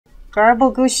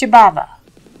Garble Goose Shababa.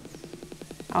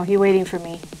 Oh, he waiting for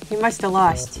me. He must have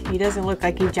lost. He doesn't look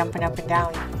like he's jumping up and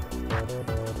down.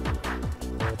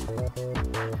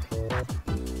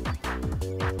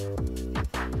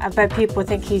 I bet people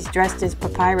think he's dressed as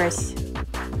Papyrus.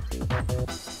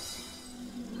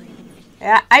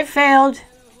 Yeah, I failed.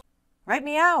 Right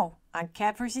meow on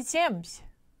catvssims.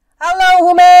 Hello,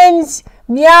 humans!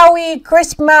 Meowie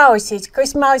Crispmouse. It's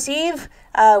Crispmouse Eve.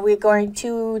 We're going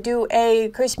to do a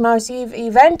Crispmouse Eve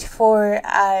event for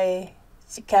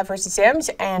catvssims,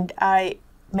 and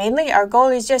mainly our goal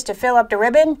is just to fill up the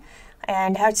ribbon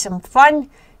and have some fun.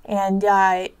 And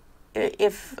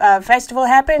if a festival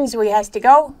happens, we has to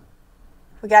go.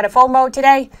 We got a FOMO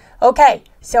today. Okay,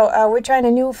 so we're trying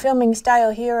a new filming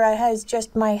style here. I has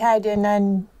just my head, and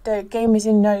then the game is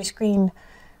in another screen.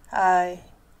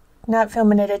 Not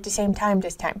filming it at the same time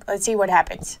this time. Let's see what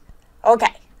happens.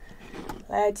 Okay,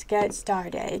 let's get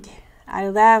started. I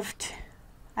left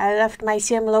my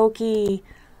sim Loki.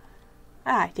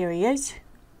 Ah, there he is.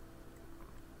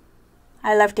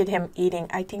 I left him eating.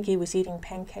 I think he was eating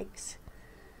pancakes.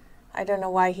 I don't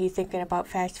know why he's thinking about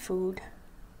fast food.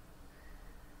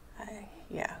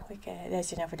 Yeah,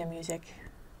 that's enough of the music.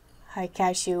 Hi,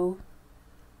 Cashew.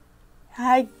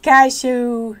 Hi,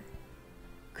 Cashew.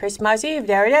 Crispmouse Eve,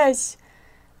 there it is.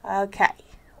 Okay,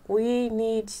 we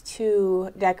need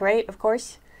to decorate, of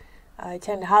course.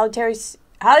 Attend the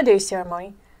holiday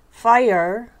ceremony.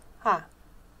 Fire, huh?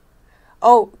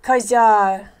 Oh, cause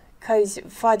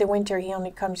Father Winter, he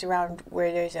only comes around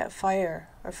where there's a fire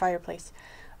or fireplace.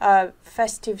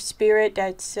 Festive spirit,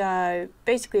 that's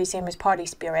basically the same as party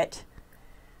spirit,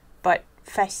 but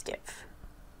festive.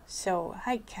 So,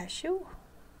 hi, Cashew.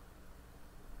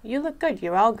 You look good.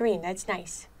 You're all green. That's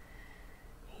nice.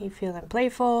 He feeling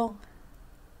playful.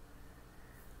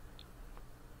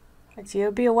 Let's see.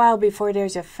 It'll be a while before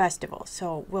there's a festival,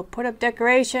 so we'll put up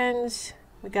decorations.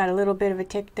 We got a little bit of a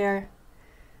tick there.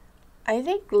 I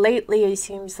think lately it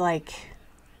seems like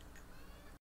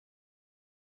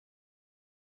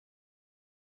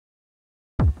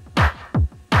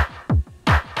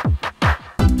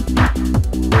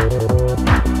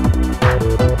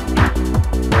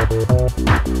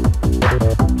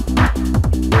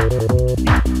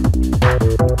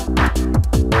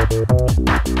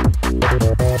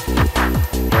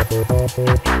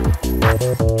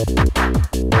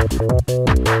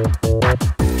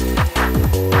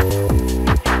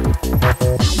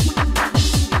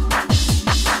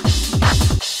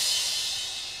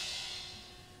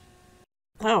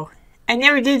oh, I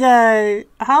never did a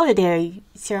holiday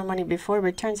ceremony before, but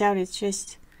it turns out it's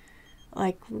just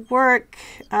like work.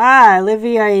 Ah,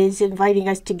 Olivia is inviting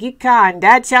us to Geek Con.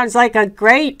 That sounds like a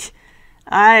great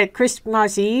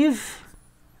Crispmouse Eve.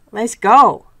 Let's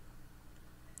go.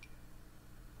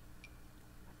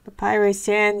 Papyrus,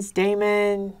 Sans,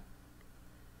 Damon.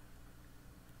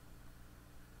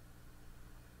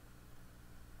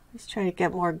 Let's try to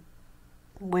get more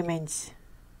women's.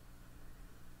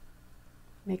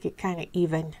 Make it kind of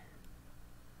even.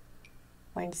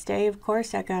 Wednesday, of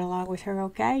course, I got along with her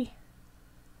okay.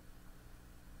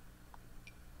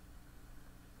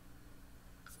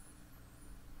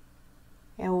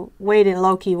 And Wade and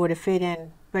Loki would have fit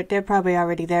in, but they're probably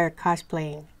already there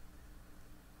cosplaying.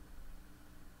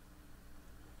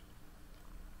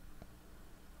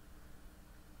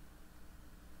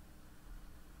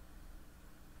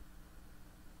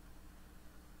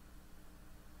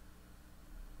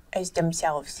 As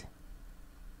themselves.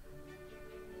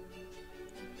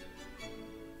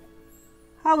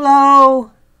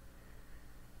 Hello.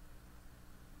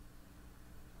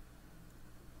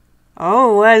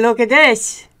 Oh, well, look at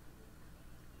this.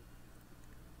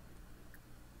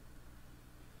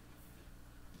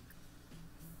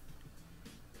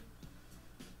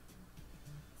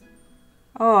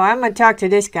 Oh, I'm gonna talk to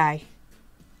this guy.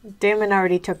 Damon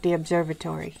already took the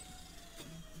observatory.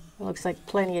 Looks like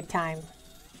plenty of time.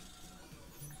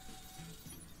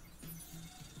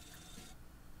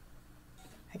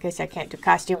 I guess I can't do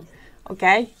costume.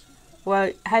 Okay.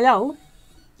 Well, hello.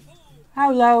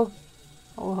 Hello.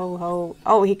 Ho, ho, ho.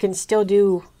 Oh, he can still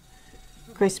do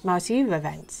Crispmouse Eve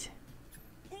events.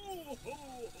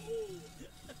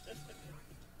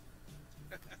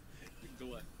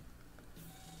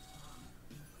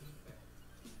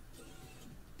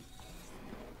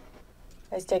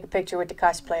 Let's take a picture with the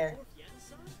cosplayer.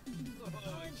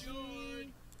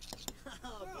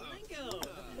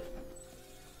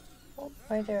 Oh,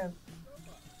 right there.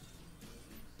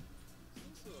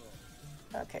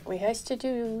 Okay, we has to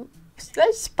do...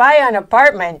 Let's spy on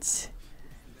apartments.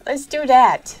 Let's do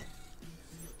that.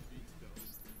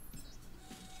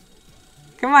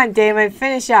 Come on, Damon,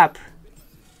 finish up.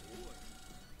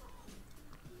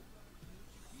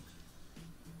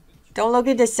 Don't look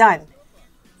at the sun.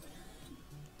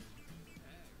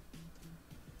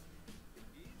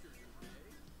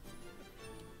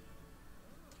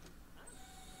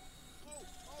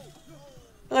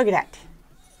 Look at that.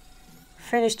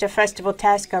 Finished the festival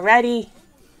task already.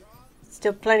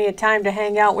 Still plenty of time to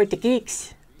hang out with the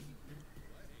geeks.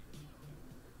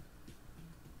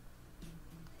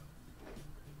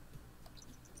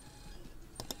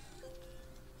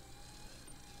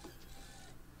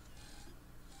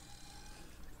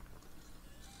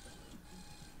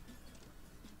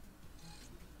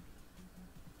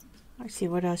 Let's see,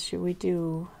 what else should we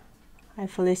do? Hi,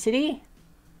 Felicity.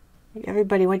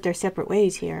 Everybody went their separate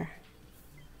ways here.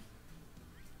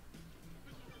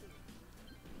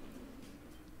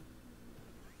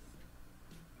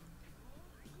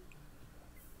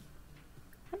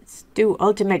 Let's do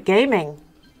ultimate gaming.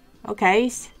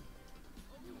 Okay.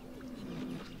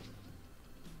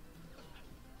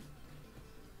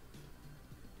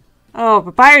 Oh,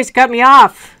 Papyrus cut me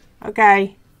off.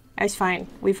 Okay. That's fine.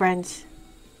 We friends.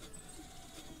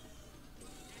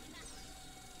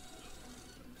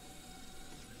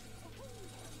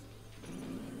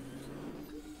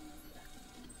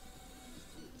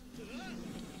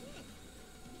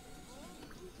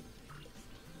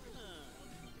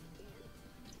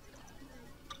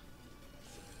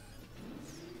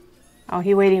 Oh,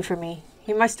 he waiting for me.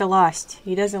 He must have lost.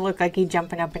 He doesn't look like he's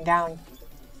jumping up and down.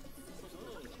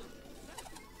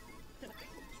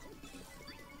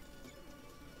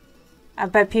 I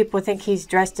bet people think he's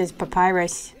dressed as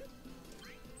Papyrus.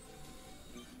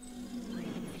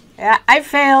 Yeah, I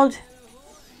failed.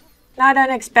 Not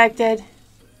unexpected.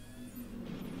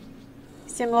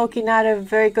 Sim Loki not a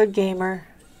very good gamer.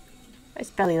 Nice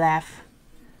belly laugh.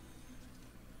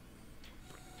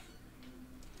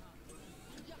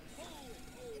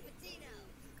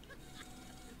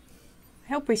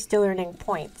 I hope we're still earning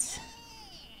points.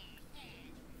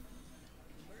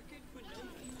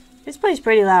 This place is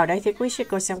pretty loud. I think we should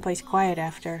go someplace quiet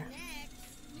after.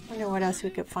 Wonder what else we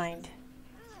could find.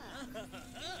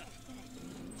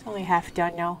 It's only half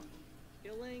done now.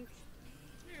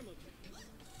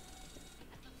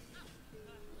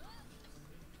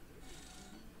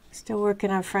 Still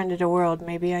working on Friend of the World.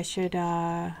 Maybe I should,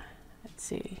 let's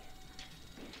see.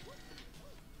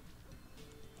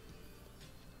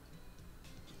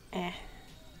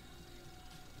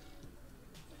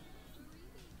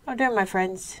 Oh, they're my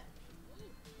friends.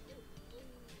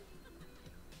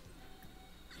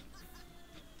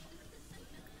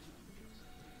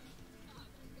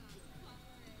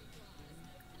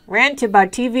 Rant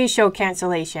about TV show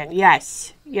cancellation.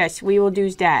 Yes. Yes, we will do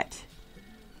that.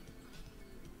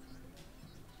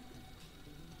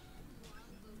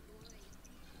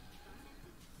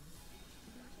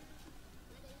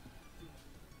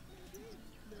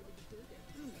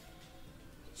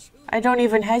 I don't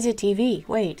even have a TV.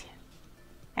 Wait.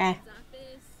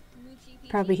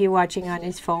 Probably he watching on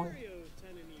his phone.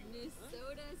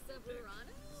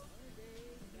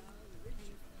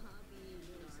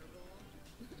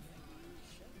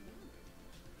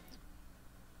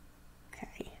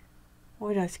 Okay.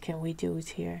 What else can we do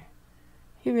here?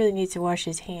 He really needs to wash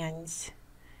his hands.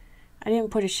 I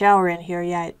didn't put a shower in here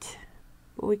yet,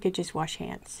 but we could just wash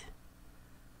hands.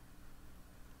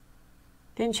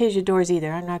 Didn't change the doors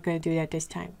either. I'm not going to do that this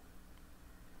time.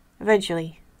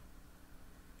 Eventually.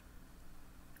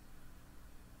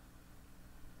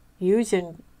 Use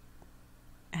and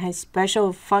has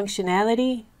special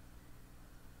functionality.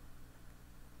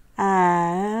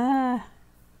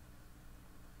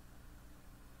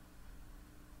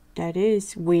 That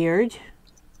is weird.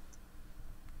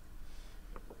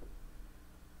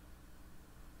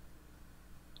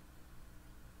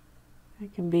 I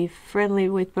can be friendly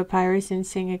with Papyrus and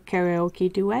sing a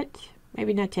karaoke duet.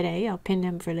 Maybe not today. I'll pin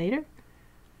them for later.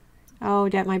 Oh,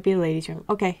 that might be the ladies' room.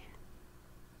 Okay.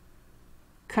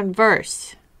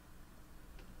 Converse.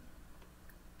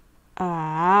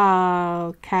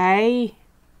 Okay.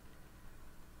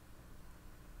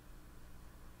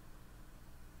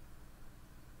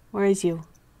 Where is you?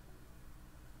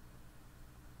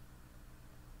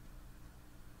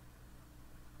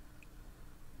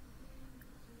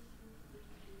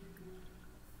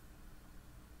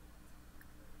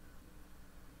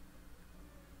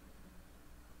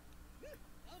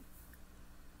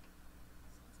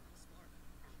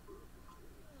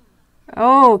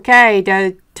 Okay,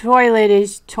 the toilet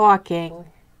is talking.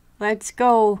 Let's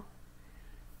go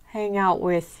hang out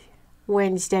with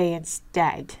Wednesday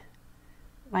instead.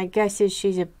 My guess is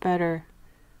she's a better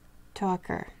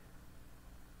talker.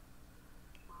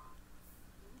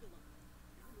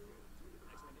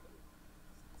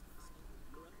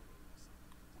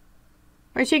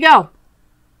 Where'd she go?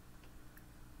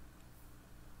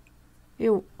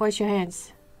 You wash your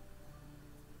hands.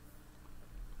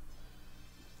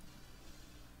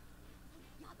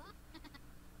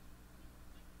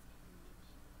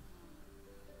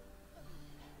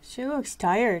 She looks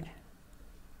tired.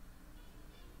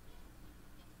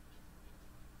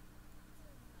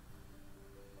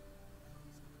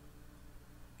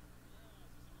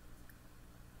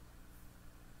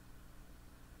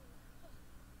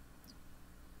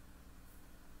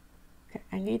 Okay,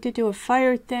 I need to do a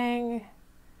fire thing.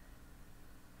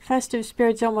 Festive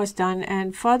spirit's almost done,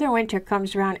 and Father Winter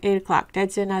comes around 8 o'clock.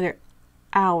 That's another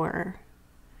hour.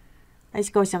 Let's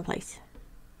go someplace.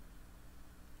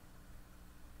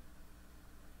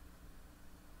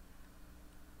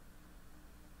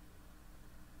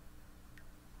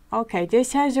 Okay,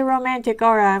 this has a romantic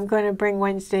aura. I'm going to bring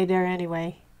Wednesday there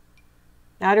anyway.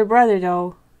 Not her brother,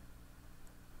 though.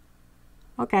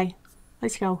 Okay,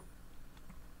 let's go.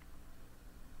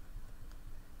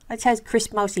 Let's have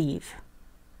Crispmouse Eve.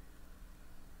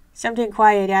 Something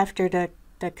quiet after the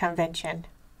convention.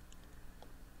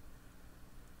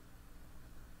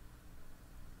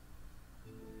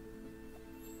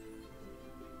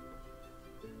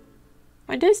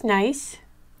 It is nice.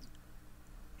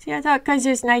 See, I thought because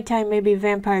it's nighttime, maybe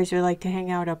vampires would like to hang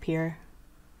out up here.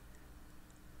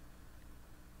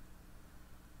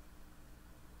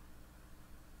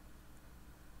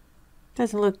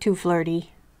 Doesn't look too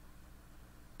flirty.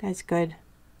 That's good.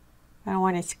 I don't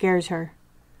want it scares her.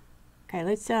 Okay,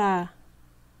 let's, you know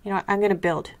what, I'm gonna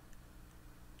build.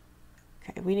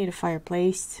 Okay, we need a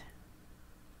fireplace.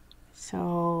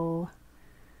 So,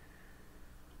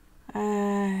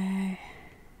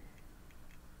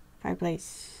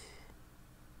 fireplace.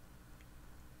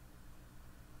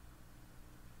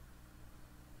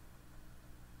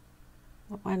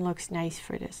 What one looks nice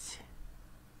for this?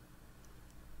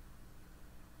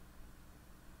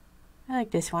 I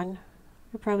like this one.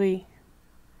 We'll probably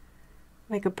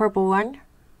make a purple one.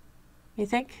 You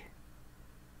think?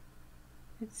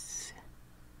 Let's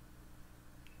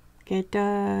get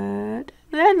that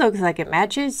looks like it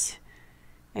matches.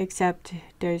 Except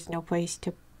there's no place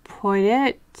to put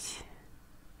it.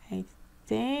 I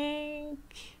think.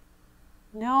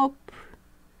 Nope.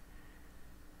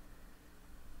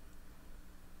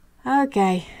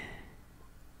 Okay.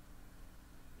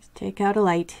 Let's take out a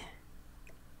light.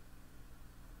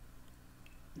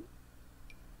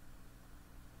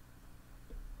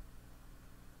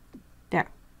 There.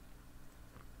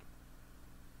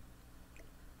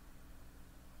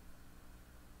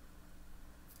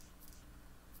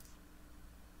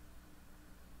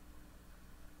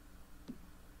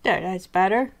 There, that's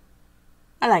better.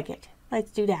 I like it.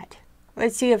 Let's do that.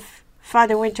 Let's see if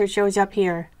Father Winter shows up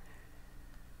here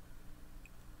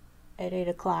at 8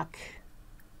 o'clock.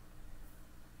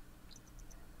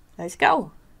 Let's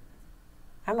go.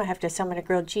 I'm gonna have to summon a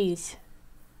grilled cheese.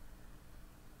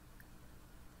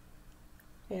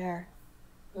 There.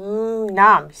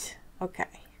 Noms. Okay.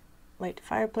 Light the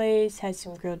fireplace, has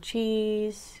some grilled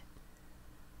cheese.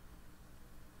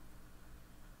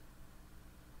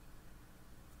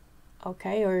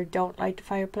 Okay, or don't light the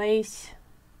fireplace.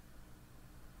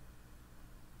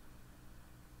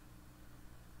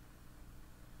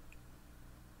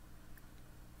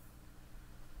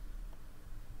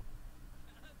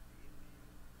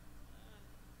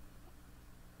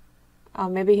 Oh,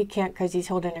 maybe he can't because he's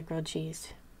holding a grilled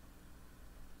cheese.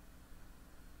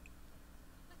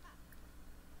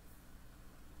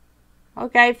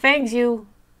 Okay, thanks you,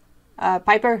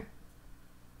 Piper.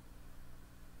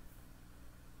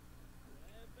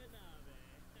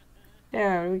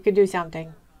 There, we could do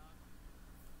something.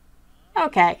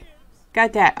 Okay,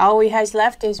 got that. All we has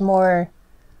left is more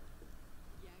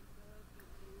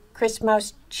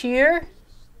Crispmouse cheer.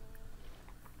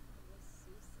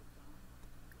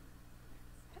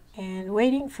 And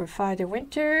waiting for Father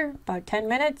Winter, about 10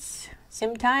 minutes.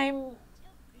 Sim time.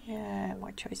 Yeah,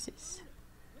 more choices.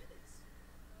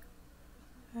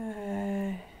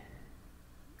 There.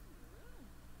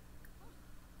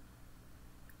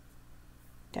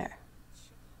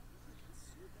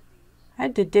 I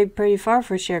had to dig pretty far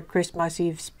for sheer Crispmouse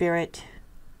Eve spirit.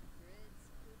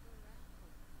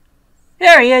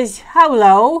 There he is.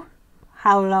 Hello.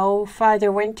 Hello, Father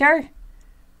Winter.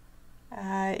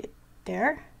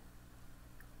 There.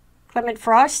 Clement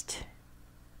Frost.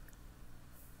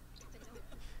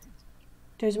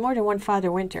 There's more than one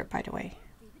Father Winter, by the way.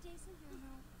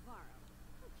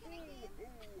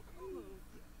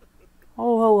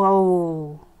 Oh, oh,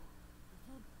 oh.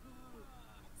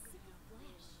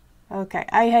 Okay,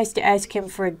 I has to ask him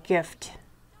for a gift.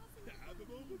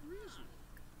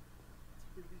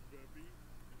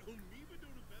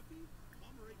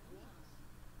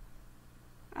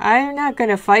 I'm not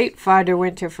gonna fight Father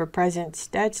Winter for presents.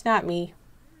 That's not me.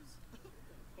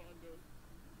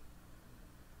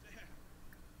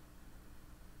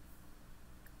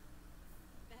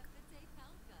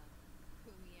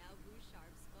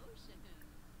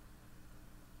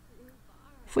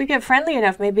 If we get friendly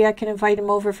enough, maybe I can invite him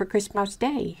over for Crispmouse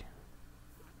Day.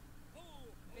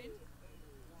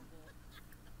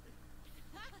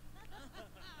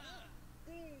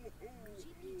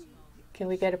 Can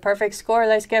we get a perfect score?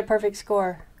 Let's get a perfect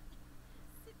score.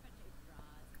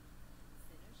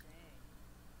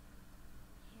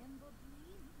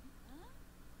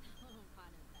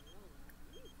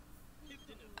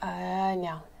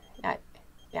 No.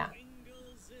 No.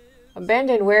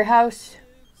 Abandoned warehouse.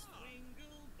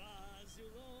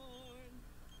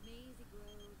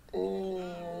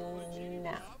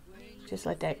 No. Just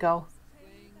let that go.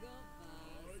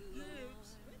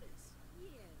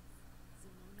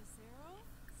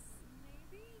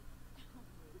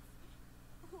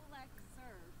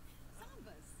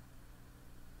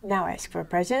 Now ask for a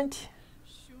present.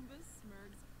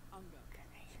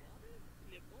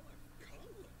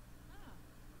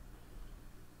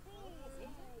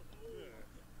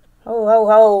 Ho, ho,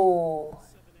 ho.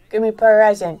 Give me a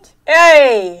present.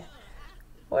 Hey!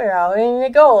 We're all in the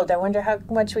gold. I wonder how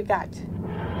much we got.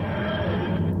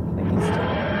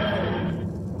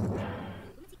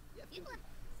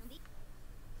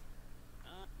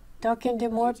 Talking to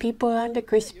more people on the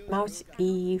Crispmouse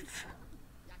Eve.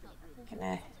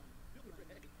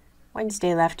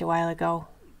 Wednesday left a while ago.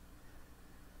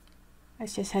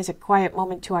 Us just has a quiet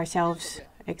moment to ourselves,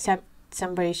 except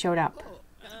somebody showed up.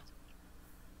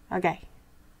 Okay.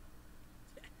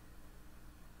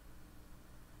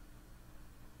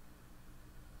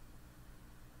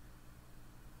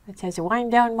 It has a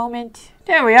wind down moment.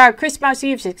 There we are. Crispmouse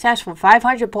Eve successful.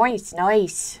 500 points.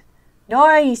 Nice.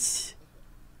 Nice.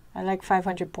 I like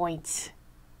 500 points.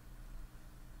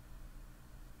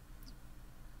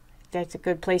 That's a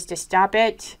good place to stop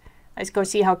it. Let's go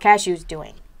see how Cashew's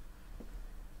doing.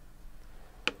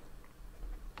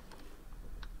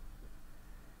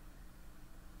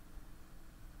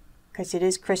 Because it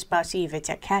is Crispmouse Eve. It's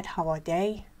a cat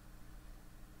holiday.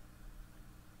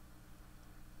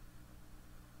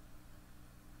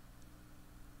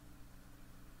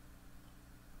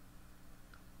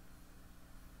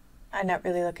 I'm not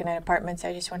really looking at apartments.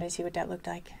 I just wanted to see what that looked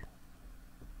like.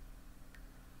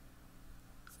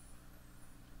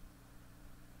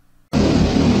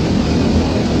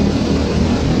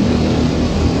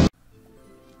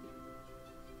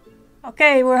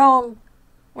 Okay, we're home.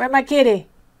 Where's my kitty?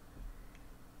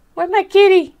 Where's my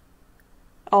kitty?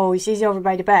 Oh, she's over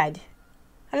by the bed.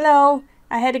 Hello.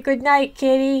 I had a good night,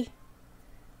 kitty.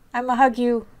 I'ma hug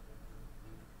you.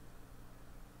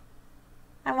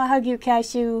 I'ma hug you,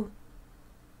 Cashew.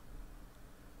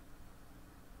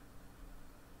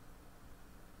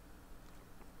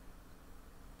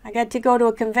 I got to go to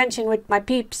a convention with my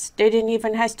peeps. They didn't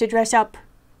even have to dress up.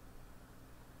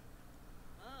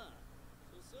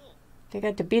 They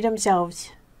got to be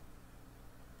themselves.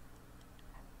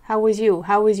 How was you?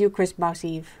 How was you, Crispmouse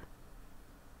Eve?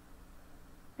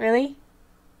 Really?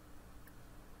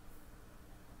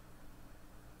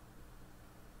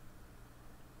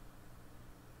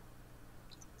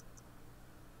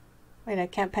 Wait, I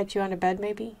can't pet you on the bed,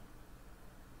 maybe?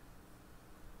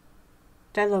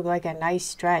 That looked like a nice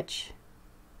stretch.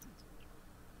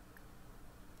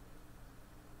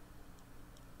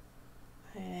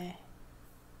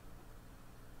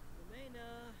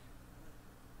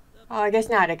 Oh, I guess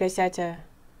not. I guess that's a...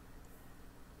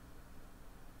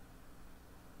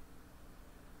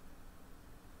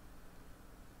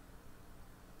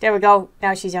 There we go.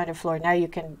 Now she's on the floor. Now you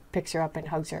can pick her up and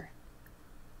hugs her.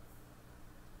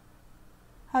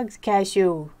 Hugs,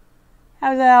 Cashew.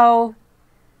 Hello.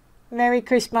 Merry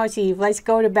Crispmouse Eve. Let's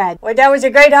go to bed. Well, that was a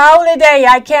great holiday.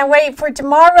 I can't wait for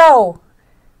tomorrow.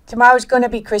 Tomorrow's going to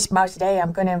be Crispmouse Day.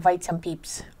 I'm going to invite some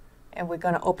peeps. And we're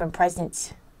going to open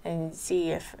presents and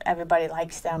see if everybody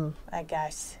likes them, I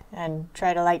guess. And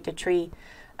try to light the tree.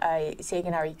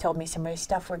 Sagan already told me some of the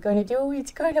stuff we're going to do. It's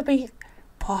going to be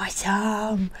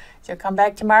awesome. So come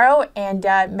back tomorrow and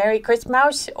Merry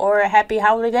Crispmouse or Happy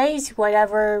Holidays,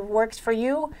 whatever works for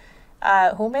you.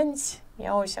 Humans, you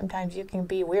know, sometimes you can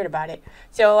be weird about it.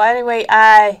 So anyway,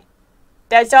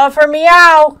 that's all for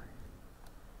Meow.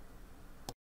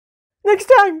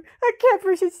 Next time, a cat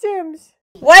versus Sims.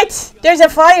 What? There's a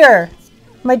fire.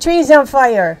 My tree's on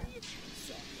fire.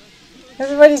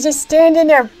 Everybody's just standing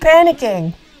there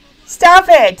panicking. Stop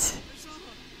it.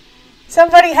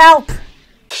 Somebody help.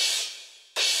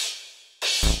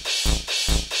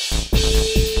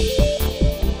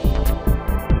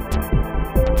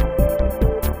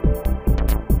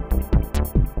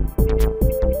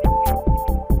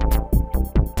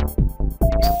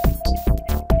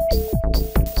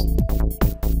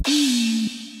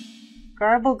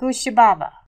 Adorable Goose Shababa.